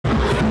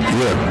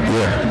Hey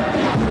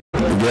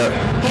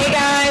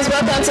guys,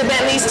 welcome to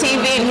Bentley's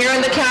TV. And here on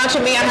the couch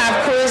with me, I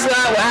have Cruz. I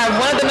have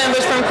one of the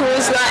members from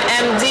Cruz,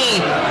 MD.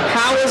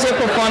 How was your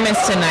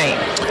performance tonight?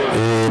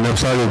 Nous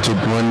saluons tout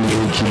le monde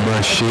qui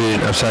branche,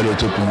 nous saluons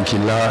tout le monde qui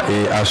est là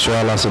et à ce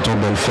soir là c'est une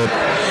belle fête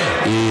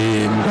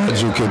et nous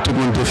disons que tout le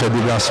monde a fait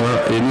déplacement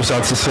et nous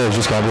satisfaits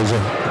jusqu'à présent.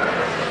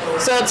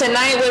 So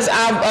tonight was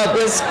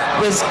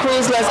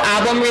Cruz's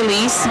album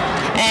release,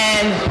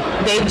 and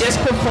they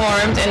just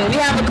performed, and we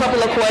have a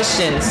couple of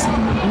questions.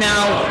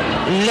 Now,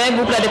 le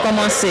groupe a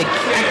commencé.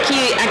 À qui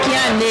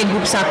année le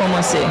groupe ça a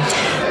commencé?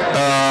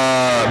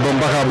 Bon,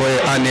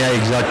 pas année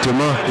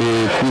exactement.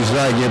 Et Cruz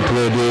là, il y a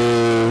près de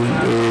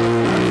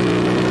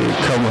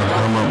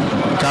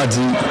qu'a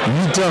dit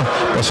 8 ans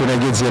parce que nous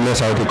avons dit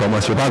ça a été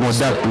commencé. Pas qu'on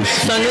date plus.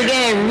 So nous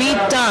avons 8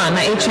 ans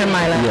dans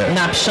HMI là. Nous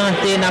avons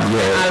chanté, nous avons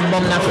fait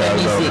album, nous avons fait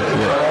musique.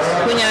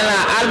 Puis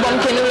l'album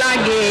que nous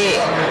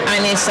avons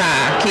année ça,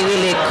 qui est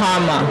le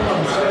Karma.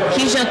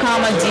 Qui est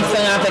Karma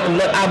différent avec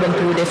l'autre album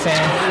que vous avez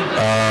fait?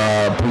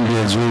 Pour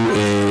me dire,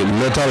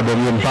 l'autre album,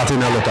 il y a une partie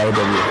dans l'autre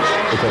album.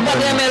 Vous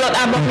avez aimé l'autre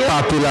album? Une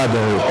partie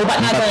là-dedans. Vous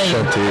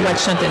avez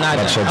chanté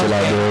là-dedans.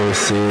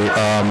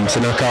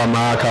 C'est dans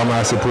Karma.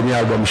 Karma, c'est le premier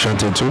album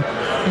chanté tout.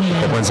 Vous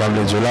comprenez ça,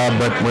 je là.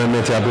 Mais moi,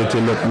 j'ai interprété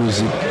l'autre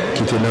musique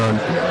qui était dans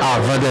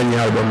avant-dernier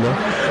album.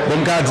 Bon,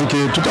 je dis que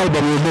tout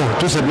album est bon.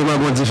 Tout simplement,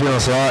 une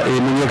différence. Et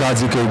je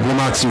dis que une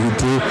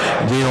maturité,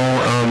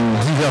 une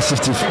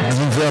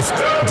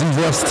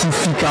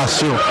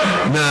diversification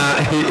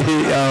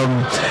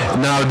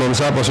dans l'album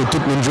ça parce que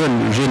tout le monde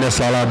jeune jeunesse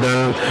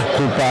là-dedans,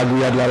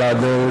 compagne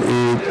là-dedans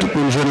et tout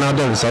le monde jeune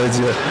là-dedans. Ça veut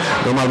dire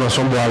normalement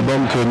c'est un bon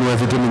album que nous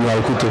invitons à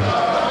écouter.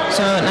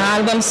 So, dans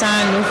l'album ça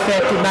nous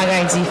fait tout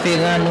bagaille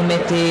différent, nous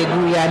mettons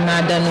gouillade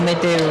là-dedans, nous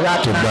mettons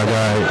rap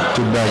là-dedans.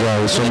 Tout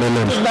bagaille, son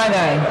mélange.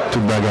 Tout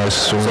bagaille.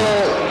 So,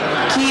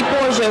 qui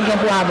projet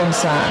pour l'album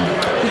ça?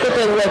 Qui peut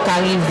être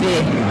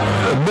arrivé?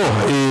 Bon,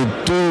 et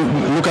tout,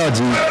 nous avons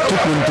dit, tout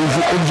le monde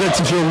toujours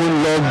objectifier le monde,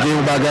 l'ordre,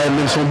 un bagage,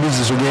 même son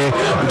business, vous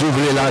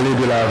voulez l'aller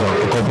de l'avant.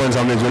 Vous comprenez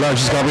ça, mais là,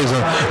 jusqu'à présent,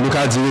 nous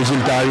avons dit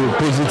résultat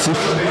positif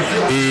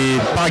et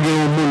pas gagner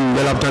au monde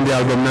de l'obtenir des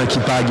albums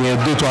qui pas gagner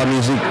 2-3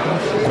 musiques,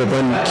 vous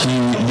comprenez, qui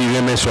les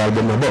remet sur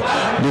l'album. Bon,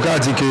 nous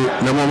avons dit que,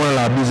 dans le moment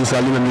là, la business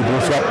a lui-même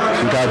pour frappe,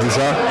 nous avons dit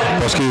ça,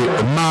 parce que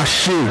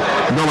marché,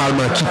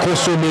 normalement, qui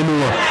consomme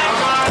nous,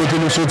 côté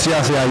nous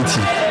sortir, c'est Haïti.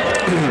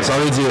 Ça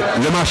veut dire,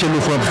 le marché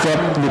nous frappe,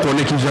 nous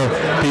connaissons qui gens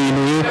pays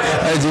nous,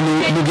 elle dit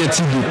nous avons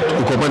petit doute,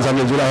 vous comprenez ça,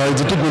 elle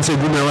dit tout le monde c'est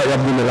gourmet, il y a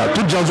gourmet là.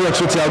 Tout le gens qui ont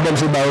sorti l'album,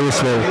 c'est barré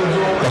respect.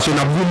 Parce qu'on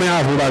a gourmet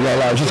avant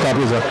là, jusqu'à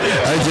présent.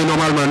 Elle dit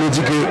normalement, nous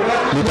dit que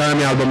nous avons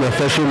un album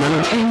fait chez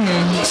nous,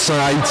 sans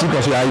Haïti,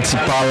 parce que Haïti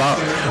par là,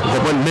 vous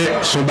comprenez, mais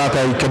son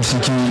bataille comme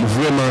si qui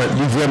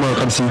vraiment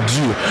comme si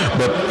dur.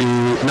 Et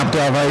nous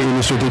travaillons et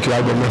nous souhaitons que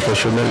l'album fait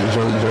chez nous.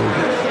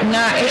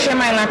 Non, et chez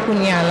moi la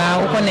Kounia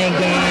là, on connaît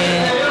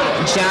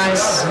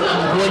jazz,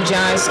 gros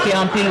jazz qui est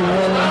en pile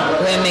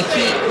ouais, mais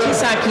qui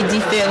ça qui est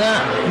différent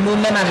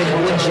nous-mêmes avec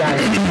gros jazz?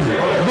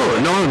 Bon,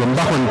 non,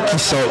 par contre,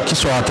 qui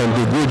soit atteint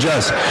de gros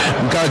jazz,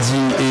 on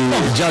dit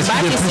jazz qui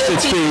a plus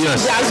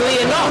d'expérience.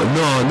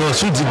 Non,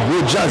 si on dit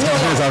gros jazz, qui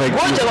vient avec.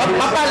 Bon, je ne vais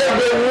pas parler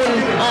de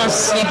monde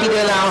ancien qui est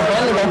de là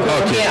avant,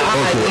 ok,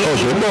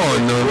 bon,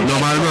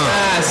 normalement,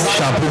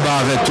 chapeau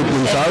bas avec tout le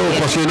monde,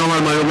 parce que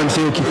normalement, même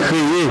c'est eux qui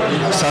créent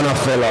ça n'a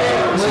fait là.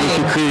 C'est eux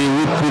qui créent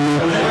pour nous,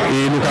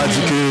 et nous avons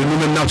dit que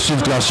nous-mêmes nous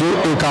suivons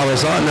au carré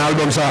ça, dans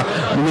l'album ça,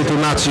 nous mettons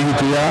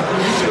maturité là,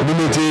 nous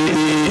mettons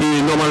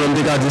normalement nous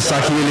dit ça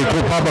qui est les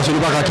compas parce que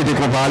nous ne pouvons pas quitter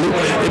compas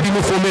et puis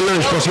nous faisons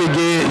mélange parce que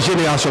des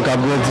générations qui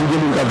ont grandi, des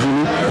gens qui ont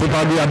venu, pour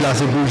pas dire là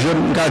c'est pour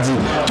jeunes, dit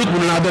tout le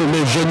monde là-dedans,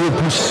 mais jeunes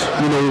plus,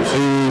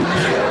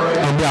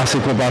 embrasser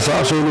compas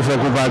ça, so nous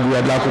faisons compas de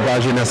la compas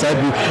jeunesse et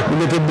puis nous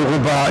mettons des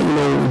compas,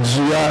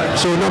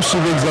 so nous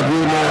suivons exemple,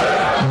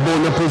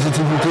 bonne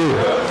positivité.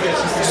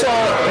 So,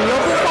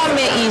 nous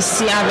performons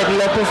ici avec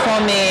le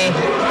performer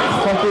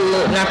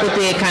dans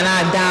côté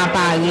Canada,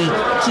 Paris.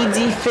 Qui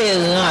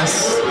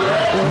différence?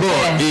 Bon,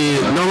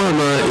 et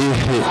normalement,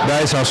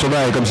 ça se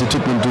bat comme si tout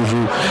le monde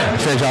toujours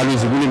fait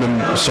jalousie pour lui-même,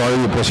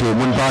 parce que le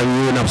monde parle,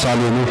 nous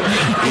saluons nous.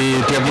 Et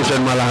très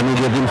prochainement là, nous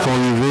devons faire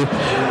arriver.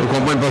 Vous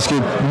comprenez? Parce que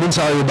le monde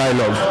s'arrive by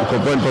love. Vous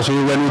comprenez? Parce que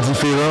nous sommes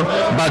différents,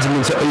 pas du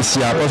monde ici.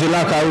 Parce que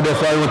là, quand des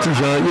fois, nous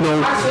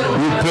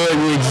peur,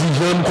 nous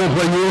exigeons, nous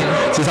comprenons.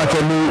 C'est ça que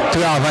nous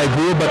travaillons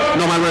pour eux. Mais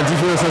normalement, la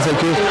différence, c'est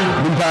que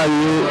nous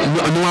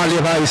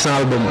n'allons pas ici sans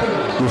album.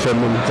 Ça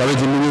veut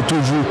dire que nous sommes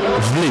toujours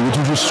voulés, nous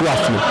sommes toujours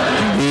soif.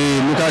 Et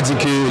nous avons dit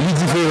que c'est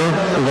différent,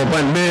 vous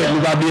comprenez, mais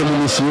nous avons bien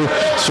mon ici.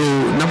 So,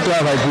 nous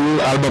travaillons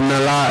pour l'album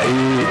là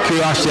et que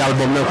acheter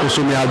l'album là,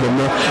 consommer l'album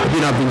là, et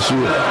puis nous avons bien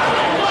sûr.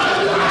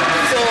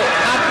 So,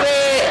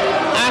 après,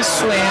 à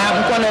soir,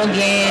 nous connaissons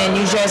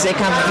New Jersey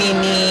qui a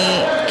venu,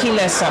 qui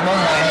laisse ça, bon,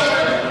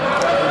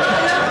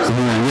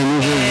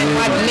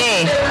 mois de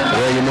mai.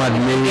 Oui, le mois de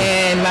mai.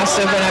 Et ma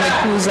soeur avec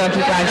Cruz qui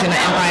parle de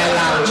Empire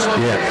Lounge.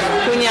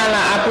 Quand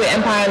après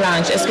Empire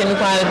Lounge, est-ce que nous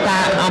parlons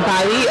en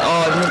Paris ou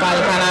nous parlons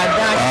au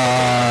Canada?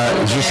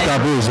 Jusqu'à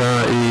présent,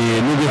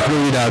 et nous de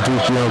Florida tout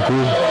qui est en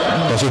cours.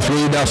 Parce que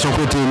Florida, son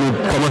côté, nous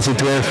commençons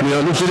très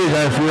influents. Nous sommes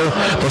déjà influents.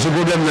 Parce que le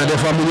problème, des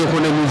fois, nous connaissons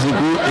la musique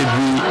et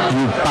puis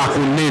nous ne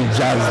connaissons pas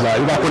jazz là.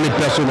 Nous ne connaissons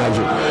pas personnage.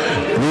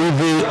 Nous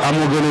arrivons à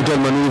mon grand hôtel,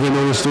 nous arrivons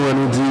dans le restaurant,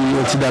 nous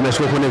disons, si dame, est-ce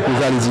qu'on connaît Cruz?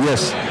 Il dit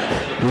yes.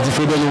 Nous disons, il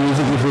faut donner la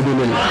musique, il faut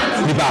donner.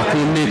 Il ne pas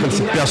connaître comme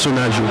si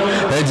personnage.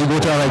 Il dit, bon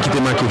travail qui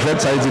était marqué fait,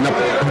 ça veut dire, nous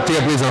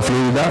sommes présents en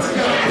Florida.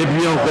 Et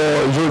puis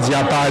encore, je dis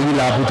à Paris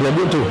là pour très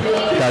bientôt.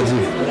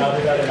 C'est-à-dire.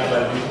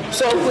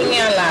 So,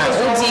 là,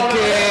 on dit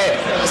que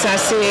ça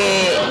c'est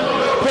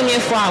la première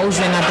fois où je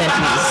viens à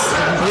Bentley's.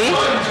 Oui?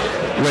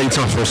 Well, it's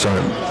not first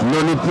time. No,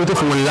 nous te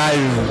faisons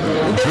live,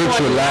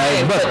 virtual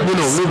live, but you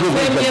know, nous devons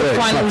première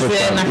fois nous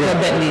venons à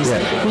Bentley's.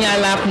 On est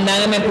là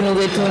pour nous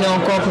retourner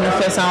encore, pour nous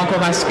faire ça encore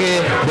parce que...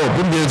 Bon,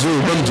 pour bien dire,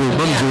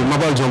 ma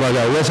parole de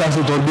bagage, ouais, ça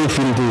c'est ton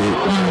défi.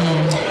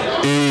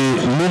 Et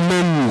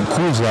nous-mêmes,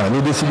 Cruz,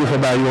 nous décidons de faire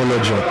bailler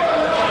l'autre jour.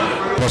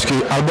 Parce que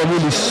l'album,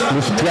 nous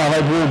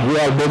travaillons pour un gros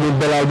album, un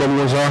bel album,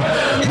 nous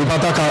ne pas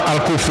tant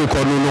qu'à coffrer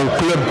comme nous, un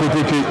club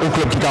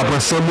qui apprend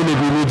 100 000 et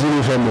puis nous dit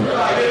nous faisons.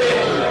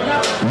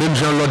 Même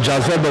gens l'autre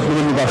jazz fait, donc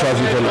nous ne pas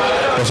choisir faire.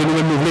 Parce que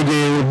nous-mêmes, nous voulons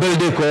gagner un bel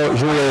décor,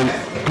 jouer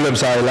club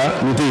ça et là.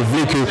 Nous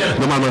voulons que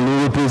normalement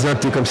nous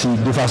représenter comme si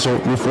de façon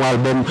nous faisons un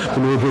album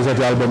pour nous représenter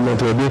l'album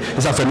très bien.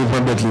 Et ça fait nous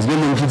prendre bête liste. Il y a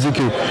des gens qui disent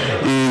que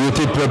il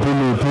était prêt pour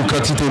nous, pour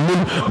quantité de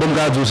monde. Bon,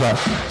 regarde ça.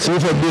 Si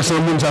vous faites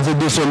 200 000, ça fait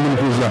 200 000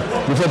 Cruz là.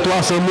 Vous faites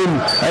 300 000,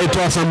 allez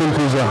 300 000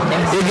 Cruz là.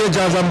 Et il y a des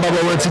gens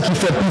qui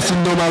fait plus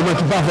normalement,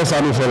 qui ne pas faire ça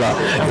nous fait là.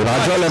 Et là,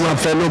 je vais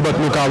faire nous, but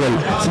nous carrel.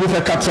 Si nous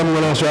faisons 400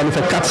 000 là, nous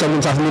faisons 400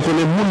 000, ça nous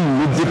connaît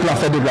nous déplacer.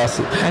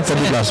 Fait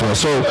déplacement.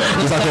 So,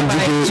 c'est ça qu'on dit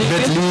que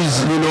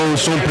Bentley's, you know,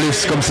 son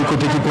place comme si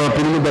côté qui prend un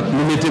peu nous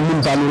mettons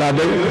monde par nous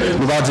là-dedans.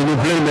 Nous va dire nous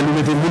plaît, mais nous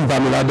mettons monde par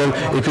nous là-dedans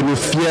et que nous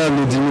fiers,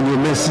 nous disons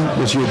merci,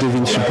 monsieur, de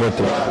venir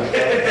supporter.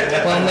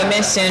 Bon, mais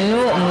merci à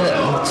nous.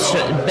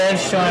 Belle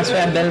chance,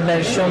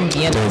 belle chance,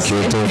 bien. Thank you.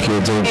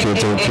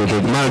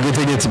 Malgré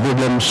tes petits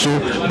problèmes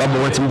chauds,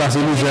 bon, tu me passes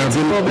le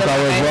jardin,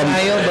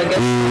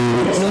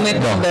 nous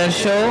mettons belle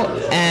show,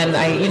 and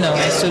I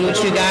salute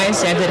you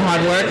guys. You did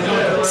hard work.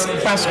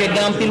 Parce que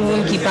dans le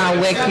monde qui parle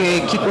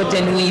qui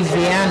côté nous y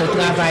vient, nous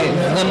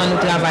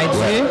travaillons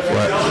dessus.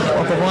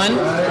 On comprend?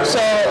 So,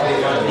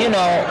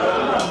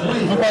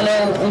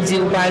 on dit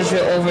qu'on va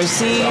jouer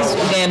overseas,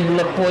 ou bien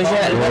le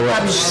projet, on va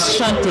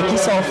chanter, qui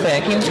sont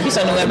faits, qui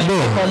sont nous remettre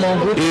comme un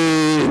groupe.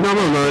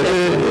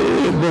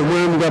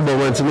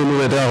 Moi, si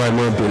nous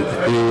travaillons un peu,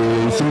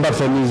 et si je ne fais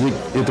pas de musique,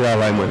 je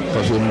travaille moins.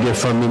 Parce que j'ai une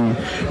famille,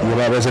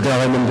 je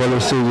travaille même pour le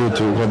sérieux.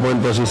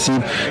 Parce que si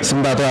je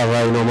ne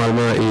travaille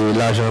normalement, et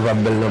l'argent va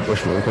belle dans la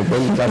poche. Vous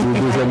comprenez? Ça fait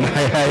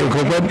vous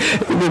comprenez?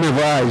 Je me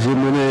vois, je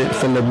me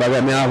fais le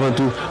bagage, mais avant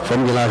tout, il faut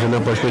que l'argent dans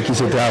la poche, qui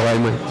se travaille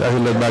moins. Ça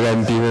fait le bagage,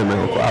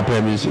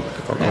 après musique.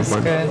 That's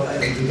good.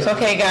 So,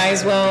 okay,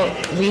 guys. Well,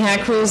 we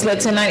had Cruz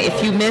tonight.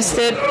 If you missed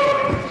it,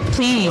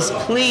 please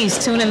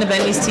tune in to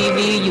Bentley's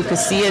TV. You can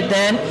see it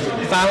then.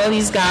 Follow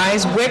these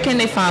guys. Where can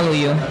they follow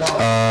you?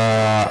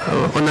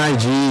 On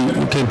IG,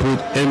 you can put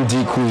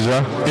MD Cruz,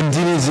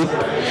 MD Music.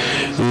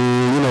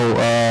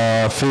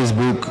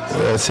 Facebook,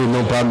 c'est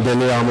non pas me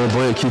donner à mon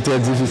point qui était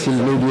difficile,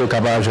 nous deux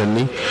capables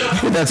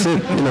de that's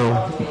it,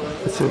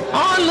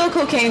 Oh, look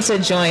who came to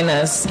join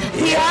us.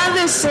 The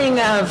other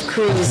singer of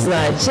Cruz,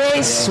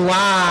 Jay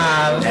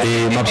Suave.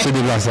 Et m'a pris de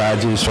place à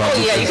Jay Suave. Oh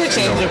yeah, you could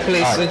change your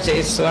place with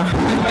Jay Suave.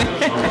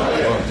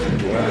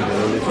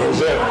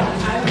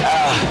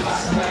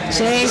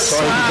 Jay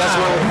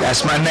Suave.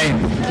 That's my name.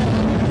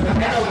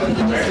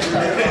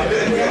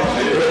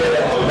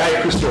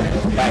 Bye, Crystal.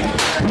 Bye.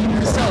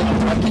 So,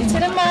 talking to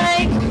the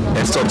mic.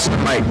 Let's talk to the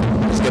mic.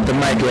 Let's get the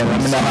mic in.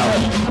 I'm in the house.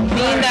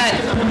 Being that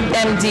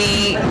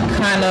MD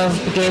kind of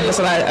gave us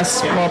a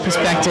small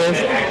perspective,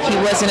 he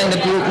wasn't in the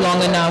group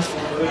long enough.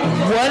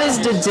 What is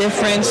the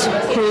difference,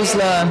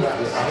 Cruzla,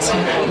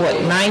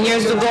 9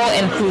 years ago,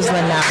 and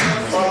Cruzla now?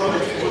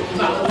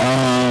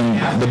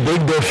 The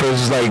big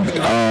difference is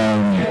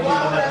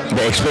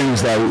the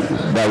experience that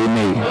we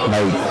made.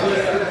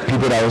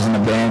 People that was in the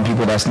band,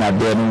 people that's not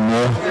there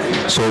anymore.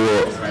 So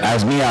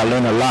as me, I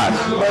learned a lot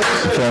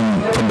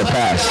from the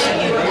past.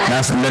 And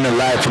I learned a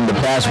lot from the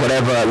past,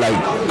 whatever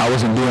I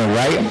wasn't doing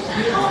right.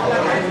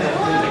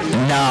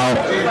 Now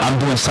I'm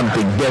doing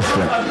something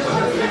different.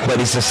 But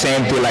it's the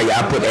same thing,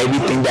 I put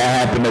everything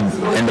that happened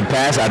in the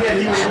past,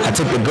 I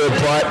took the good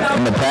part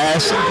in the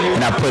past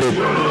and I put it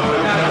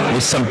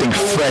with something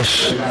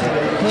fresh.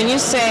 When you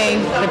say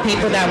the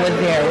people that were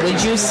there,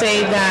 would you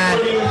say that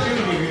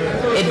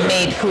it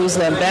made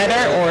Cruzla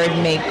better or it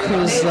made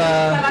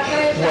Cruzla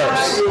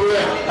worse?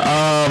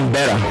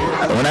 Better.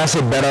 When I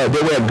say better,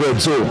 they were good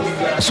too.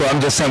 So I'm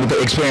just saying with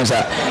the experience,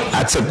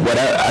 I took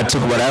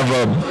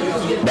whatever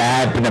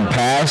that happened in the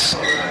past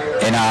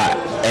and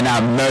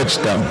I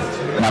merged them.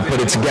 And I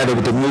put it together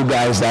with the new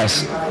guys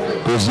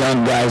those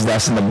young guys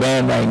that's in the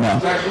band right now.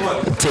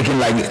 Taking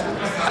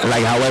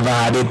however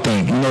how they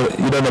think.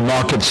 The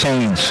market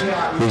change.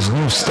 There's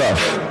new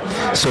stuff.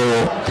 So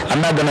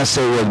I'm not gonna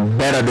say it was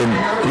better than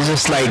it's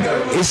just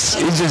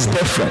it's just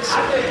different.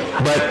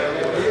 But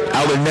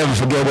I will never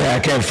forget where I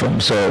came from.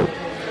 So,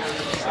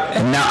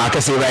 and now I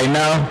can say right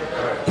now,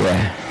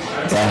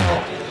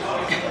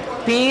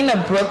 being a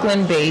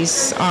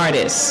Brooklyn-based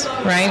artist,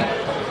 right?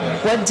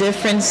 What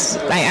difference,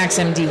 I asked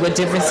MD, what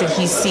difference did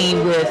he see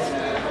with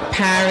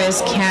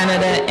Paris,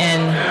 Canada,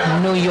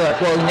 and New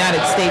York? Well,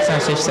 United States, I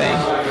should say.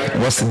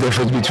 What's the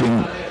difference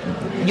between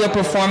your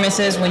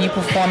performances when you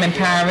perform in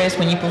Paris,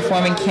 when you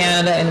perform in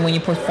Canada, and when you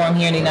perform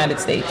here in the United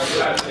States?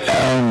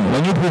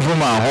 When you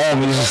perform at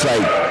home, it's just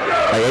like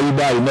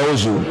everybody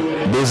knows you.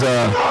 There's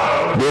a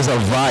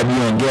vibe you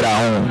don't get at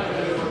home.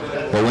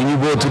 But when you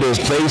go to those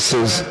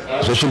places,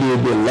 especially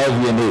if they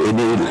love you and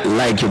they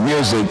like your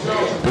music,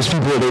 those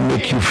people, they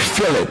make you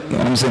feel it. You know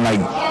what I'm saying?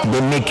 Like,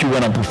 they make you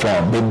want to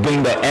perform. They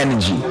bring the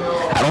energy.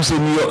 I don't say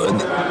New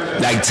York.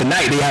 Like,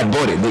 tonight they had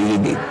bought it. They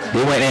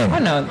went in. Oh,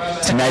 no.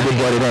 Tonight they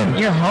brought it in.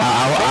 You're home.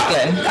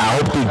 I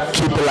hope they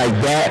keep it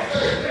like that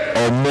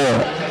or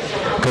more.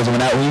 Because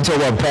when you talk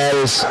about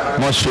Paris,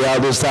 Montreal,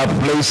 those type of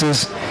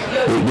places,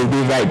 they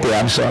be right there.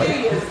 I'm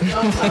sorry.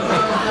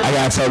 I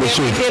gotta tell the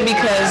truth.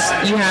 Because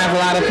you have a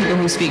lot of people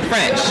who speak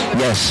French.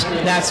 Yes.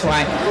 That's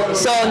why.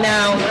 So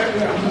now,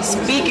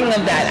 speaking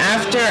of that,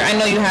 after, I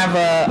know you have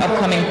a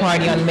upcoming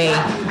party on May.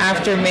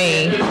 After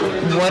May,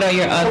 what are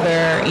your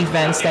other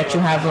events that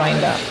you have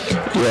lined up?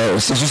 Yeah,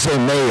 since you said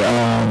May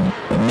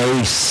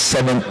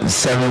 7th.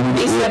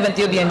 May 7th,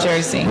 you'll be in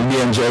Jersey. We'll be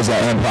in Jersey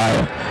at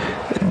Empire.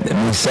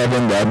 May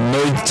 7th,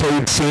 May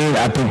 13th,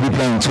 I think we're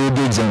playing 2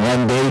 gigs in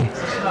one day.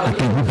 I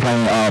think we're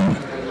playing,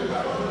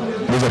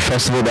 there's a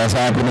festival that's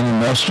happening in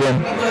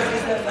Nostrum,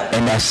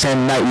 and that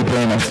same night we're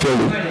playing in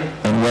Philly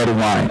in Red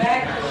Wine.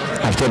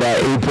 After that,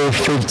 April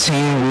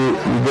 15th,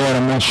 we're going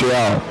to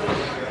Montreal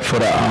for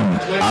the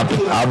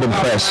album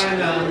press.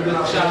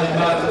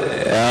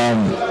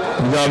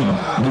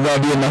 We're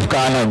gonna be enough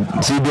kind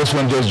of, see this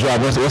one just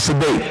dropped. What's the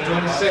date?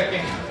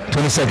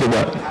 22nd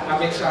what?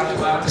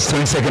 It's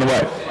 22nd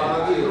what?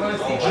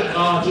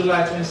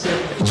 July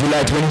 22nd.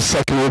 July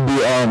 22nd will be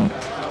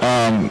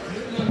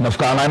North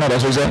Carolina,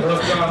 that's what you said?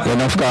 Yeah,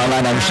 North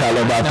Carolina and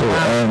Charlotte Battle.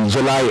 And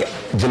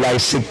July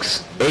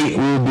 6th, 8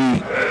 will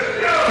be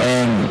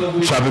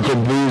in Tropical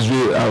Blues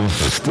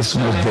of this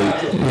month's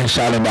date in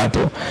Charlotte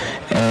Battle.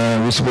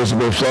 And we're supposed to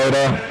go to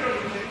Florida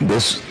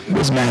this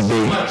man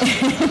day.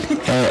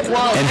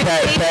 And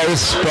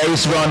Paris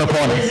around the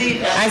corner.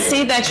 I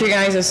see that you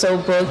guys are so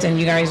booked and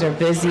you guys are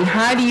busy.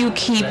 How do you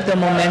keep the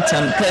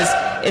momentum? Because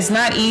it's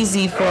not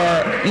easy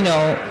for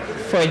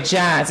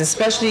jazz,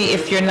 especially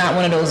if you're not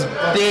one of those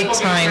big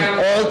time,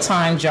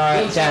 all-time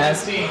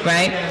jazz,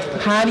 right?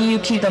 How do you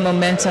keep the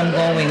momentum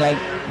going? Like,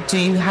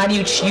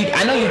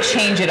 I know you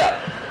change it up,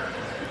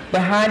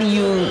 but how do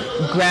you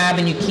grab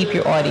and you keep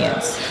your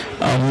audience?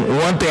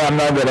 One thing I'm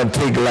not gonna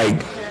take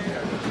like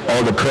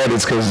all the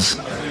credits because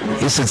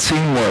it's a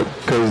teamwork.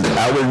 Because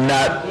I will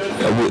not,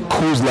 with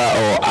Kuzla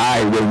or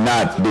I will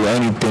not do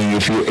anything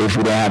if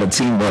we don't have a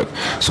teamwork.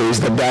 So it's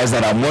the guys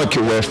that I'm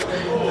working with.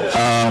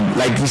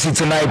 Like you see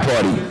tonight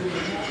party,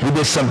 we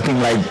did something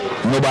like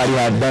nobody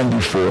had done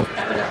before.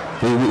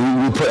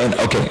 We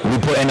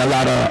put in a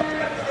lot of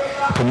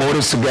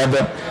promoters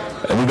together.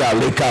 We got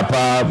Lake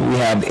Pop, we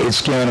had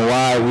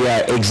HQNY, we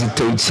had Exit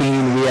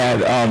 13, we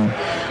had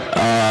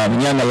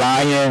Young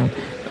Lion,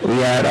 we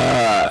had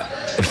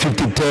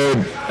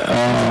 53rd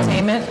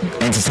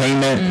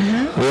Entertainment.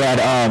 Mm-hmm. We had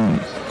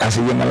I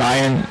said Young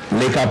Lion,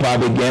 Lake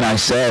Pop again. I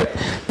said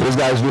those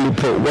guys really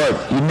put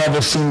work. You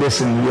never seen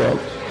this in New York.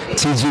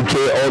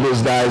 TGK, all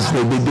those guys,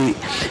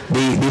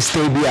 they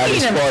stay behind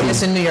this party.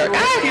 This in New York.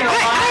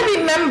 I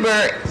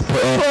remember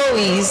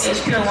Chloe's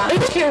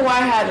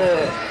HQNY had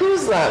a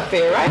cruise lot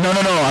fair, right? No.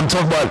 I'm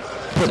talking about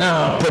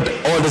put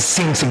all the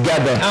scene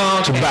together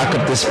to back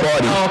up this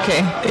party.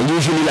 Okay. And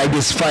usually like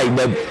this fight,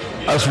 but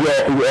us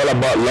we're all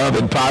about love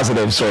and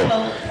positive. So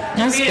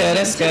that's good.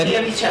 That's good.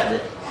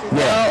 Yeah.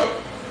 Well,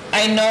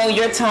 I know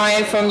you're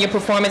tired from your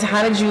performance.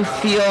 How did you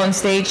feel on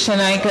stage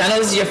tonight? Because I know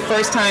this is your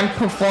first time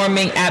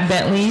performing at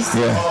Bentley's.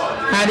 Yeah.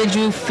 How did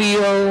you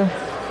feel?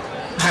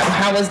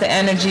 How was the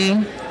energy?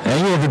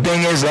 And the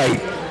thing is,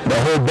 like, the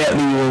whole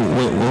Bentley,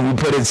 when we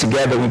put it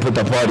together, we put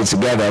the party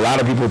together, a lot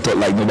of people thought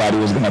like nobody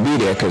was going to be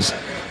there because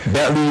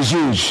Bentley is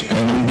huge.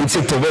 And we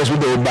took the verse, we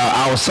did it by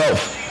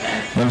ourselves. You know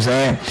what I'm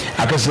saying?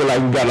 I can say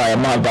like we got like a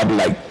month, probably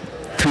like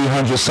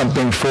 300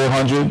 something,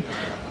 400.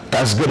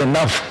 That's good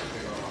enough.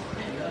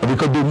 If we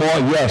could do more,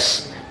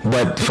 yes.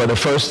 But for the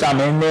first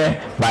time in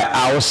there, by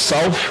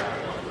ourselves,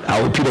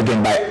 I'll repeat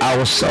again, by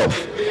ourselves.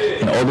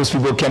 And all those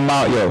people came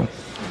out, it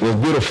was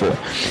beautiful.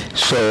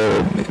 So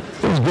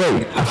it was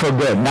great. I felt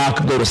good. Now I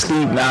could go to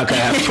sleep. Now I can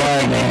have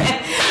fun,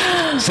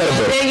 man.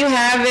 Celebrate. There you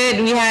have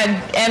it. We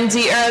had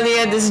MD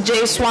earlier. This is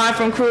Jay Swan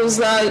from Cruz.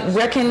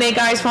 Where can they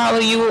guys follow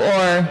you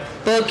or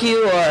book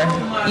you or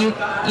you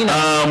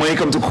know? When it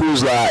comes to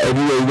Kuzla,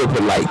 everywhere you go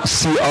put like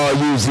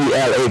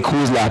CRUZLA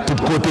Kuzla, tout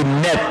côté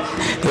net.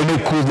 They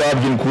make Kuzla,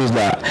 Upbringing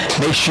Kuzla.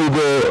 Make sure you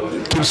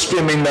go keep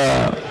streaming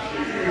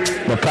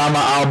the Karma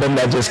album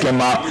that just came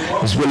out.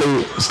 It's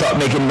really start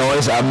making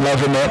noise. I'm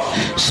loving it.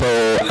 So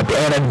at the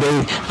end of the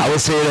day, I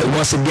would say that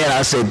once again,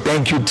 I say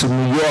thank you to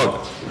New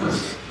York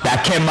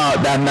that came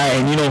out that night,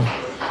 and you know,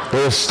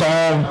 there was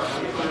storm,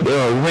 there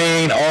was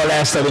rain, all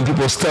that stuff, and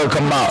people still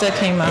come out. Still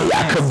came out.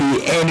 Y'all could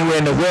be anywhere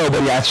in the world,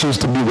 but y'all choose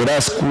to be with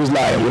us, Cruz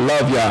Live. We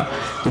love y'all.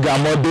 We got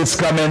more dates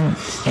coming,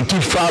 and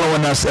keep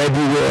following us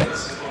everywhere.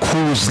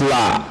 Cruz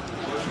Live.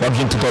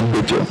 Welcome to the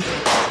video.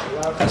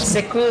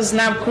 C'est Cruz,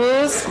 not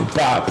Cruz.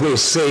 God,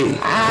 please say,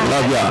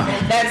 love y'all.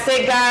 That's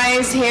it,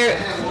 guys. Here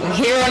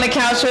on the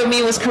couch with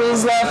me was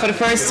Cruz Love for the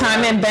first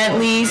time in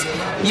Bentley's.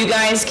 You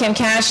guys can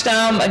catch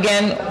them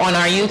again on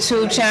our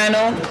YouTube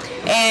channel.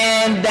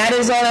 And that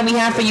is all that we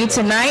have for you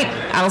tonight.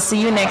 I'll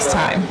see you next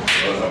time.